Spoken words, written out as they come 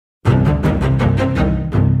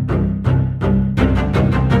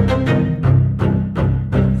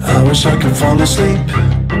wish I could fall asleep.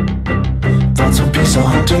 Thoughts of peace are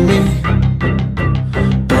haunting me,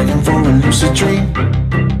 begging for a lucid dream.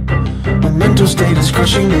 My mental state is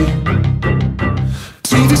crushing me.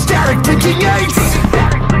 TV static, blinking eights,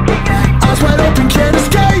 eyes wide open, can't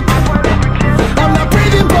escape. I'm not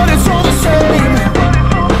breathing, but it's all the same.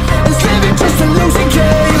 It's living just a losing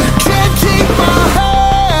game. Can't keep my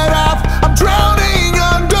head up, I'm drowning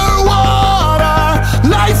underwater.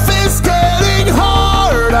 Life is getting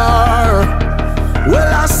harder.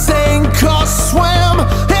 Will I sink or swim?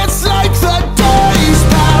 It's like the days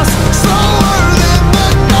pass slower than the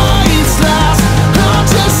nights last. I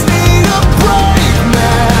just need a break,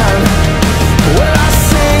 man. Will I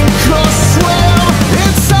sink or swim?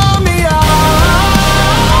 Insomnia.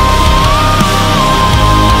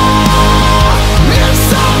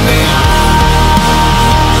 Insomnia.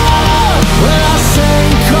 Will I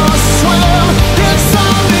sink or swim?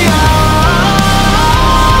 Insomnia.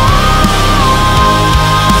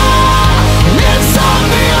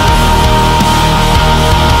 Insomnia.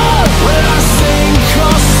 Will I sink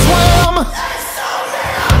or swim?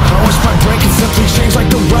 I wish my brain could simply change like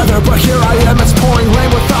the weather, but here I am, it's pouring rain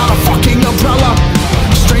without a fucking umbrella.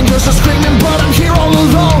 Strangers are screaming, but I'm here all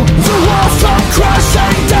alone. The walls are crashing.